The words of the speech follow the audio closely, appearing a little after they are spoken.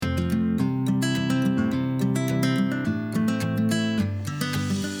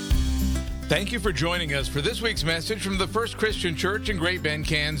Thank you for joining us for this week's message from the First Christian Church in Great Bend,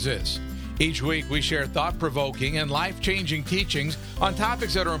 Kansas. Each week we share thought-provoking and life-changing teachings on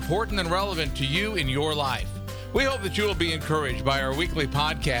topics that are important and relevant to you in your life. We hope that you will be encouraged by our weekly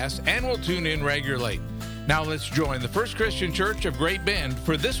podcast and will tune in regularly. Now let's join the First Christian Church of Great Bend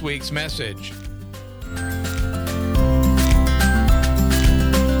for this week's message.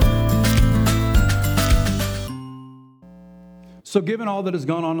 So given all that has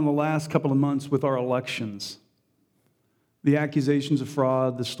gone on in the last couple of months with our elections, the accusations of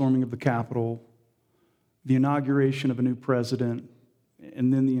fraud, the storming of the Capitol, the inauguration of a new president,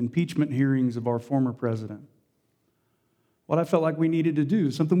 and then the impeachment hearings of our former president, what I felt like we needed to do,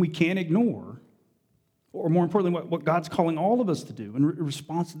 something we can't ignore, or more importantly, what God's calling all of us to do in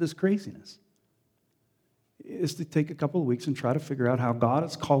response to this craziness, is to take a couple of weeks and try to figure out how God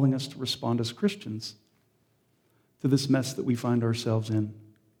is calling us to respond as Christians to this mess that we find ourselves in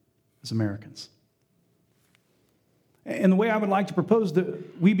as Americans. And the way I would like to propose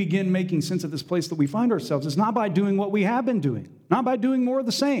that we begin making sense of this place that we find ourselves is not by doing what we have been doing, not by doing more of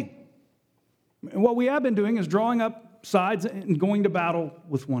the same. And what we have been doing is drawing up sides and going to battle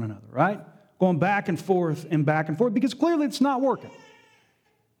with one another, right? Going back and forth, because clearly it's not working.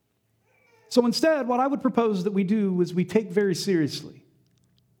 So instead, what I would propose that we do is we take very seriously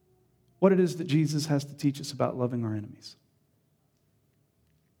what it is that Jesus has to teach us about loving our enemies.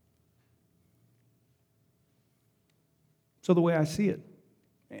 So the way I see it,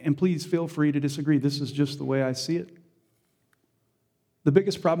 and please feel free to disagree, this is just the way I see it. The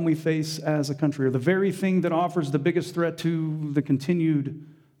biggest problem we face as a country, or the very thing that offers the biggest threat to the continued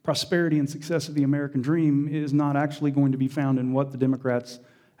prosperity and success of the American dream, is not actually going to be found in what the Democrats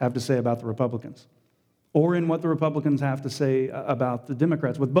have to say about the Republicans, or in what the Republicans have to say about the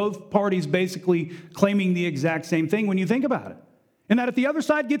Democrats, with both parties basically claiming the exact same thing when you think about it. And that if the other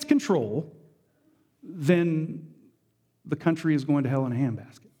side gets control, then the country is going to hell in a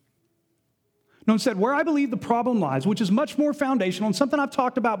handbasket. No, instead, where I believe the problem lies, which is much more foundational and something I've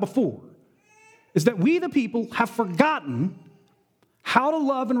talked about before, is that we the people have forgotten how to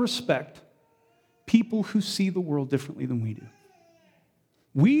love and respect people who see the world differently than we do.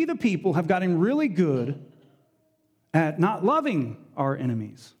 We, the people, have gotten really good at not loving our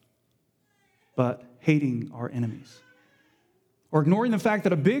enemies, but hating our enemies. Or ignoring the fact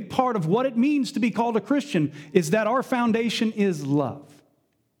that a big part of what it means to be called a Christian is that our foundation is love,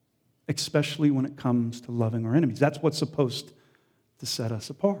 especially when it comes to loving our enemies. That's what's supposed to set us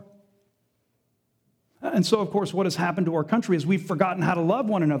apart. And so, of course, what has happened to our country is we've forgotten how to love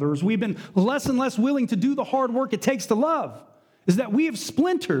one another, as we've been less and less willing to do the hard work it takes to love, is that we have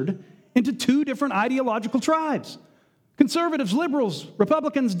splintered into two different ideological tribes. Conservatives, liberals,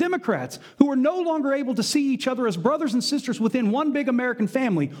 Republicans, Democrats, who are no longer able to see each other as brothers and sisters within one big American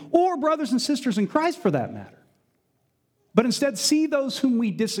family, or brothers and sisters in Christ for that matter, but instead see those whom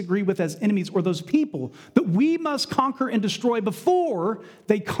we disagree with as enemies, or those people that we must conquer and destroy before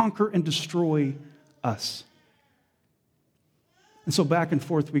they conquer and destroy us. And so back and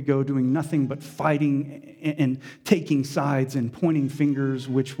forth we go, doing nothing but fighting and taking sides and pointing fingers,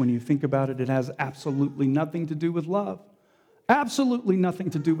 which when you think about it, it has absolutely nothing to do with love. Absolutely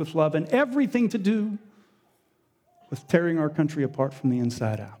nothing to do with love, and everything to do with tearing our country apart from the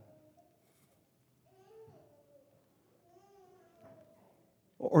inside out.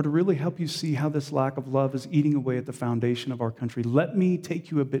 Or to really help you see how this lack of love is eating away at the foundation of our country, let me take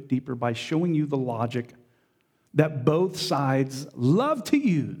you a bit deeper by showing you the logic that both sides love to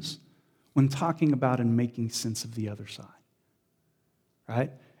use when talking about and making sense of the other side,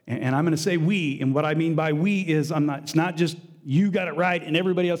 right? And I'm going to say we, and what I mean by we is it's not just you got it right and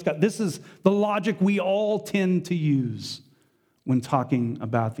everybody else got it. This is the logic we all tend to use when talking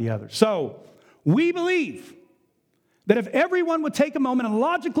about the other. So we believe that if everyone would take a moment and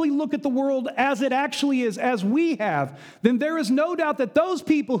logically look at the world as it actually is, as we have, then there is no doubt that those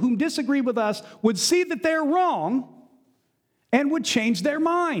people who disagree with us would see that they're wrong and would change their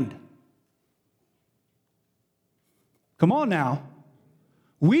mind. Come on now.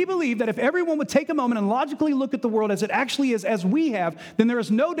 We believe that if everyone would take a moment and logically look at the world as it actually is, as we have, then there is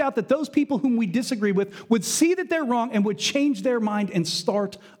no doubt that those people whom we disagree with would see that they're wrong and would change their mind and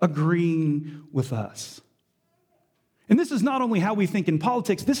start agreeing with us. And this is not only how we think in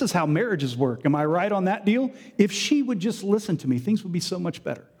politics, this is how marriages work. Am I right on that deal? If she would just listen to me, things would be so much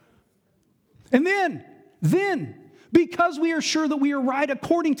better. And then, because we are sure that we are right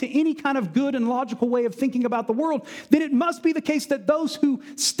according to any kind of good and logical way of thinking about the world, then it must be the case that those who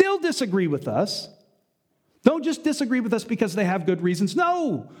still disagree with us don't just disagree with us because they have good reasons.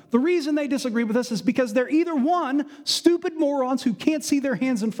 No, the reason they disagree with us is because they're either one, stupid morons who can't see their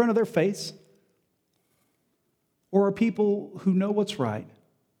hands in front of their face, Or are people who know what's right,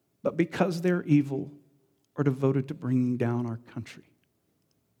 but because they're evil, are devoted to bringing down our country?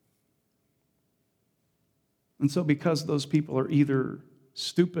 And so because those people are either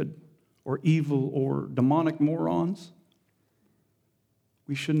stupid or evil or demonic morons,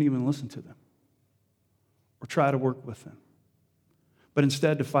 we shouldn't even listen to them or try to work with them. But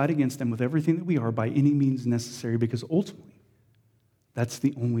instead to fight against them with everything that we are by any means necessary, because ultimately that's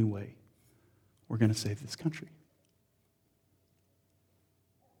the only way we're going to save this country.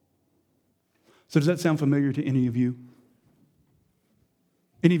 So does that sound familiar to any of you?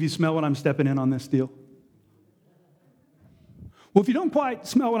 Any of you smell what I'm stepping in on this deal? Well, if you don't quite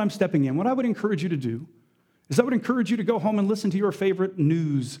smell what I'm stepping in, what I would encourage you to do is I would encourage you to go home and listen to your favorite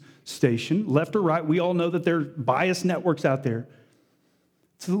news station, left or right. We all know that there are biased networks out there.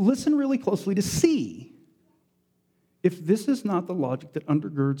 So listen really closely to see if this is not the logic that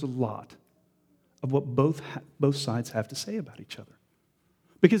undergirds a lot of what both sides have to say about each other.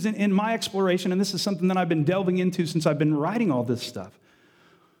 Because in my exploration, and this is something that I've been delving into since I've been writing all this stuff,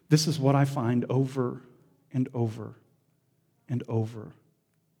 this is what I find over and over and over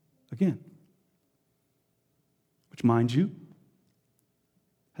again. Which, mind you,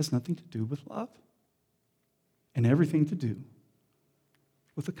 has nothing to do with love and everything to do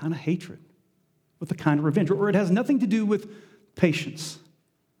with the kind of hatred, with the kind of revenge, or it has nothing to do with patience,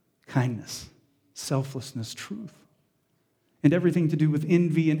 kindness, selflessness, truth, and everything to do with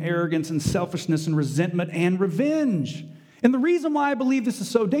envy and arrogance and selfishness and resentment and revenge. And the reason why I believe this is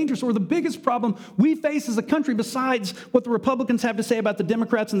so dangerous, or the biggest problem we face as a country, besides what the Republicans have to say about the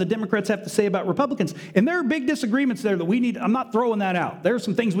Democrats and the Democrats have to say about Republicans, and there are big disagreements there that we need, I'm not throwing that out. There are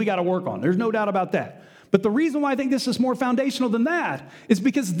some things we got to work on. There's no doubt about that. But the reason why I think this is more foundational than that is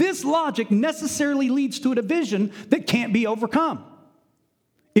because this logic necessarily leads to a division that can't be overcome.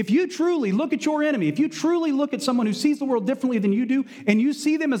 If you truly look at your enemy, if you truly look at someone who sees the world differently than you do, and you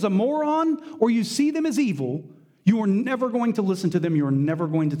see them as a moron or you see them as evil, you are never going to listen to them. You are never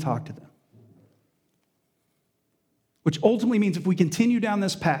going to talk to them. Which ultimately means if we continue down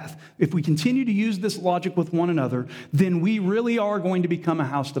this path, if we continue to use this logic with one another, then we really are going to become a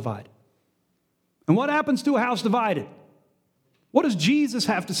house divided. And what happens to a house divided? What does Jesus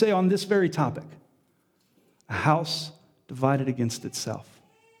have to say on this very topic? A house divided against itself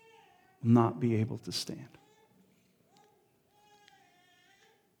will not be able to stand.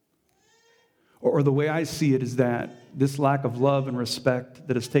 Or the way I see it is that this lack of love and respect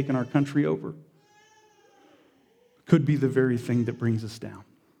that has taken our country over could be the very thing that brings us down.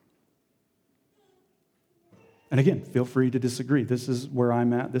 And again, feel free to disagree. This is where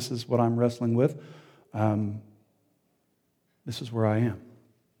I'm at. This is what I'm wrestling with. This is where I am.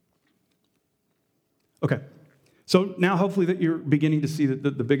 Okay. So now hopefully that you're beginning to see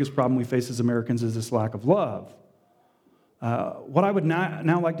that the biggest problem we face as Americans is this lack of love. What I would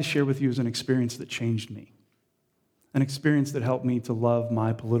now like to share with you is an experience that changed me. An experience that helped me to love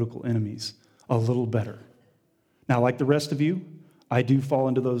my political enemies a little better. Now, like the rest of you, I do fall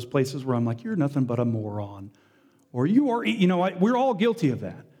into those places where I'm like, you're nothing but a moron. Or you are, we're all guilty of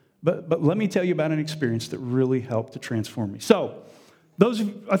that. But let me tell you about an experience that really helped to transform me. So,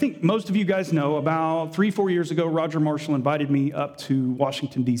 I think most of you guys know, about 3-4 years ago, Roger Marshall invited me up to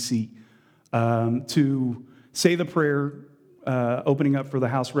Washington, D.C. To say the prayer opening up for the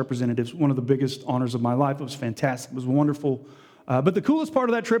House of Representatives, one of the biggest honors of my life. It was fantastic. It was wonderful. But the coolest part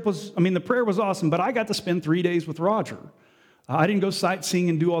of that trip was, the prayer was awesome, but I got to spend 3 days with Roger. I didn't go sightseeing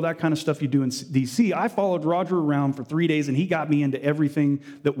and do all that kind of stuff you do in D.C. I followed Roger around for 3 days, and he got me into everything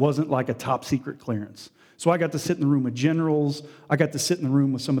that wasn't like a top secret clearance. So I got to sit in the room with generals. I got to sit in the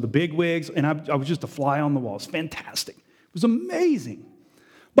room with some of the bigwigs, and I was just a fly on the wall. It was fantastic. It was amazing.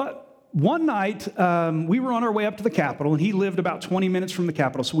 But one night, we were on our way up to the Capitol, and he lived about 20 minutes from the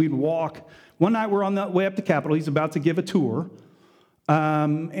Capitol, so we'd walk. One night, we're on the way up to the Capitol. He's about to give a tour.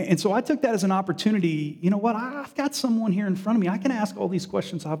 And so I took that as an opportunity. You know what? I've got someone here in front of me. I can ask all these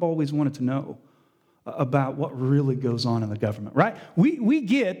questions I've always wanted to know about what really goes on in the government, right? We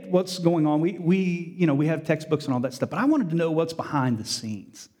get what's going on. We have textbooks and all that stuff, but I wanted to know what's behind the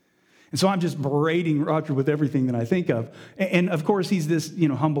scenes. And so I'm just berating Roger with everything that I think of. And of course, he's this,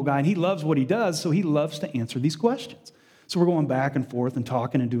 humble guy, and he loves what he does, so he loves to answer these questions. So we're going back and forth and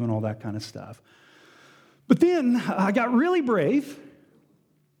talking and doing all that kind of stuff. But then I got really brave,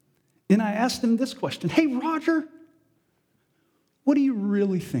 and I asked him this question. Hey, Roger, what do you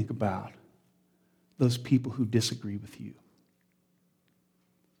really think about those people who disagree with you?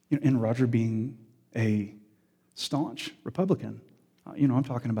 And Roger being a staunch Republican, I'm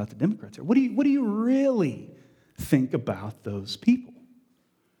talking about the Democrats here. What do you really think about those people?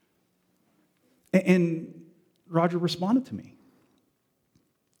 And Roger responded to me.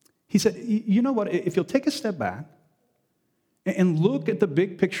 He said, you know what, if you'll take a step back and look at the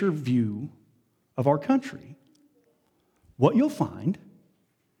big picture view of our country, what you'll find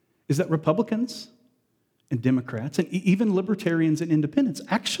is that Republicans and Democrats and even libertarians and independents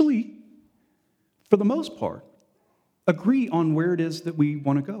actually, for the most part, agree on where it is that we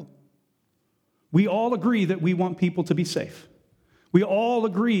want to go. We all agree that we want people to be safe. We all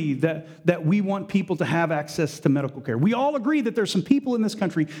agree that we want people to have access to medical care. We all agree that there's some people in this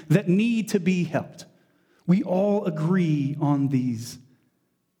country that need to be helped. We all agree on these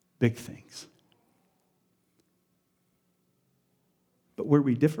big things. But where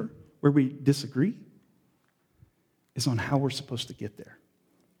we differ, where we disagree, is on how we're supposed to get there.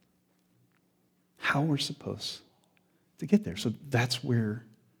 How we're supposed to get there. So that's where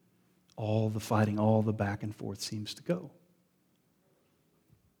all the fighting, all the back and forth seems to go.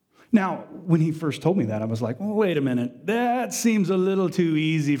 Now, when he first told me that, I was like, well, wait a minute. That seems a little too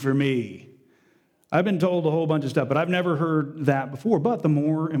easy for me. I've been told a whole bunch of stuff, but I've never heard that before. But the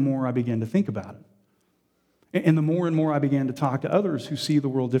more and more I began to think about it, and the more and more I began to talk to others who see the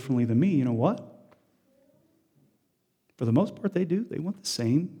world differently than me, you know what? For the most part, they do. They want the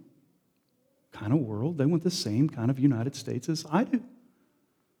same kind of world. They want the same kind of United States as I do.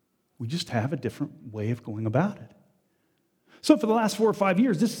 We just have a different way of going about it. So for the last 4 or 5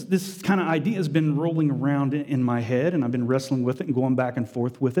 years, this kind of idea has been rolling around in my head, and I've been wrestling with it and going back and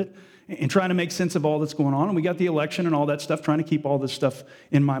forth with it and trying to make sense of all that's going on. And we got the election and all that stuff, trying to keep all this stuff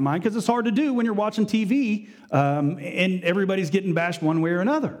in my mind, because it's hard to do when you're watching TV and everybody's getting bashed one way or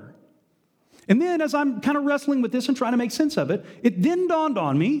another. And then as I'm kind of wrestling with this and trying to make sense of it, it then dawned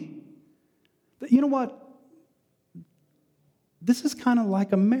on me that, you know what? This is kind of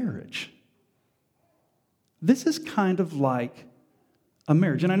like a marriage. This is kind of like a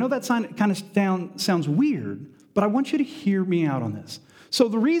marriage. And I know that kind of sounds weird, but I want you to hear me out on this. So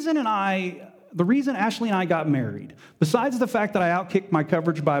the reason Ashley and I got married, besides the fact that I outkicked my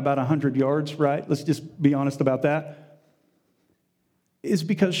coverage by about 100 yards, right? Let's just be honest about that, is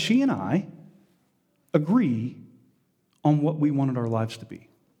because she and I agree on what we wanted our lives to be.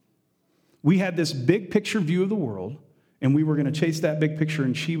 We had this big picture view of the world, and we were going to chase that big picture,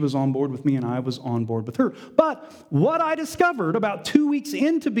 and she was on board with me, and I was on board with her. But what I discovered about 2 weeks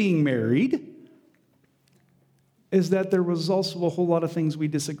into being married is that there was also a whole lot of things we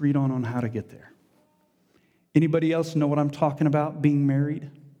disagreed on how to get there. Anybody else know what I'm talking about, being married?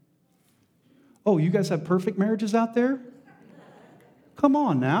 Oh, you guys have perfect marriages out there? Come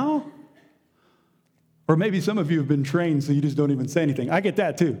on now. Or maybe some of you have been trained so you just don't even say anything. I get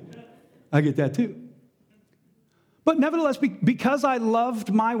that too. But nevertheless, because I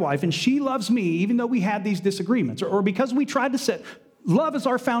loved my wife and she loves me, even though we had these disagreements, or because we tried to set love as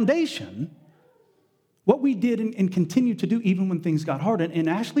our foundation, what we did and continue to do even when things got hard, and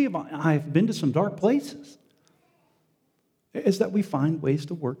Ashley and I have been to some dark places, is that we find ways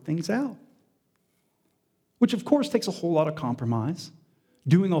to work things out. Which, of course, takes a whole lot of compromise,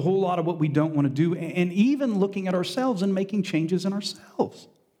 doing a whole lot of what we don't want to do, and even looking at ourselves and making changes in ourselves.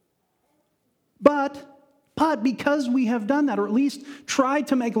 But because we have done that, or at least tried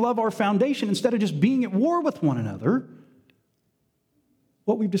to make love our foundation instead of just being at war with one another,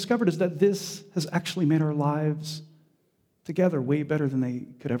 what we've discovered is that this has actually made our lives together way better than they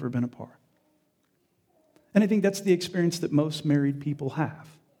could ever have been apart. And I think that's the experience that most married people have.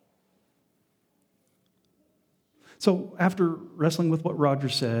 So after wrestling with what Roger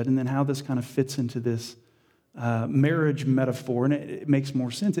said and then how this kind of fits into this marriage metaphor, and it makes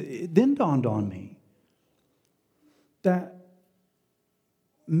more sense, it then dawned on me that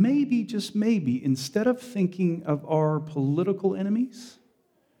maybe, just maybe, instead of thinking of our political enemies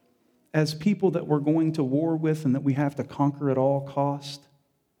as people that we're going to war with and that we have to conquer at all cost,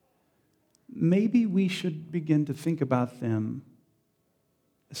 maybe we should begin to think about them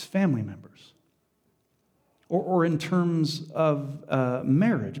as family members. Or in terms of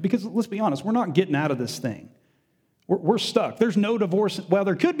marriage. Because let's be honest, we're not getting out of this thing. We're stuck. There's no divorce. Well,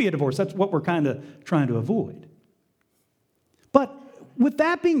 there could be a divorce. That's what we're kind of trying to avoid. But with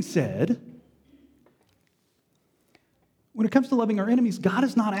that being said, when it comes to loving our enemies, God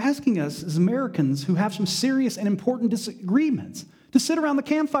is not asking us as Americans who have some serious and important disagreements to sit around the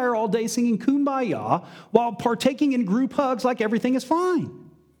campfire all day singing Kumbaya while partaking in group hugs like everything is fine.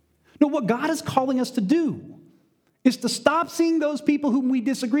 No, what God is calling us to do is to stop seeing those people whom we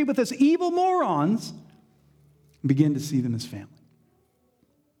disagree with as evil morons and begin to see them as family.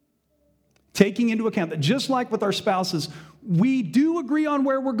 Taking into account that just like with our spouses, we do agree on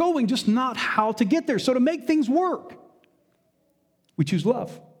where we're going, just not how to get there. So to make things work, we choose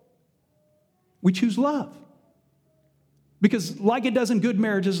love. We choose love. Because like it does in good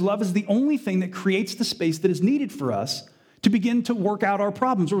marriages, love is the only thing that creates the space that is needed for us to begin to work out our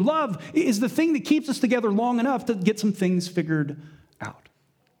problems. Or love is the thing that keeps us together long enough to get some things figured out.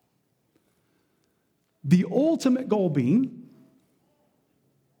 The ultimate goal being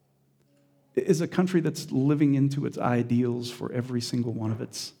is a country that's living into its ideals for every single one of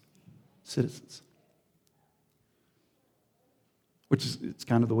its citizens. Which is it's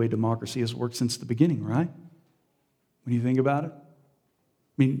kind of the way democracy has worked since the beginning, right? When you think about it.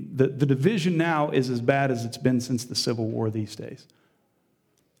 I mean, the division now is as bad as it's been since the Civil War these days.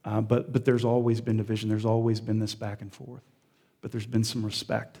 But there's always been division. There's always been this back and forth. But there's been some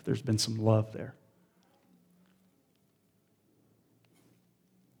respect. There's been some love there.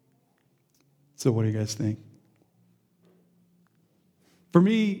 So what do you guys think? For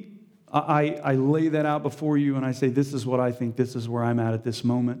me, I lay that out before you and I say, this is what I think, this is where I'm at this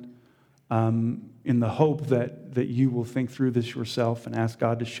moment, in the hope that you will think through this yourself and ask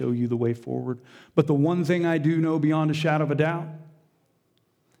God to show you the way forward. But the one thing I do know beyond a shadow of a doubt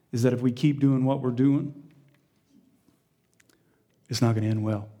is that if we keep doing what we're doing, it's not going to end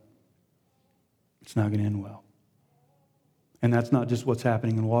well. It's not going to end well. And that's not just what's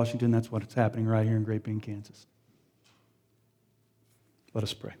happening in Washington, that's what's happening right here in Great Bend, Kansas. Let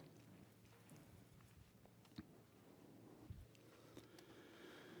us pray.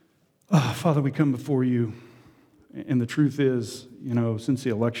 Oh, Father, we come before you, and the truth is, since the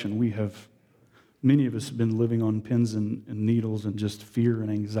election, many of us have been living on pins and needles and just fear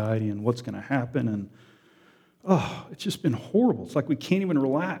and anxiety and what's going to happen, and it's just been horrible. It's like we can't even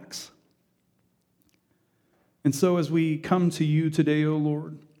relax. And so as we come to you today, O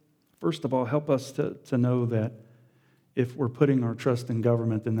Lord, first of all, help us to know that if we're putting our trust in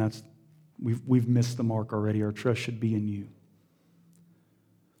government, then we've missed the mark already. Our trust should be in you.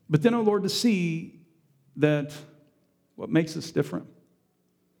 But then, O Lord, to see that what makes us different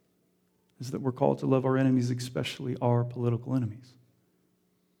is that we're called to love our enemies, especially our political enemies.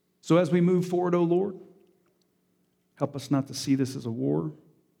 So as we move forward, O Lord, help us not to see this as a war,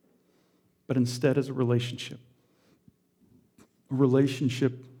 but instead as a relationship. A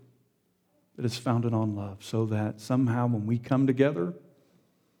relationship that is founded on love, so that somehow when we come together,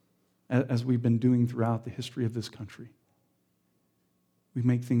 as we've been doing throughout the history of this country, we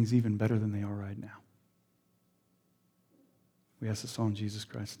make things even better than they are right now. We ask this all in Jesus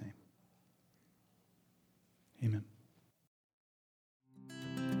Christ's name. Amen.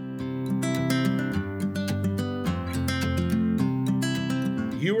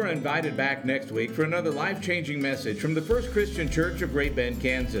 You are invited back next week for another life-changing message from the First Christian Church of Great Bend,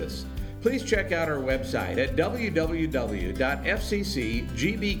 Kansas. Please check out our website at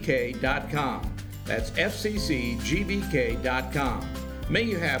www.fccgbk.com. That's fccgbk.com. May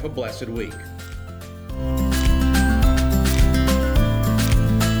you have a blessed week.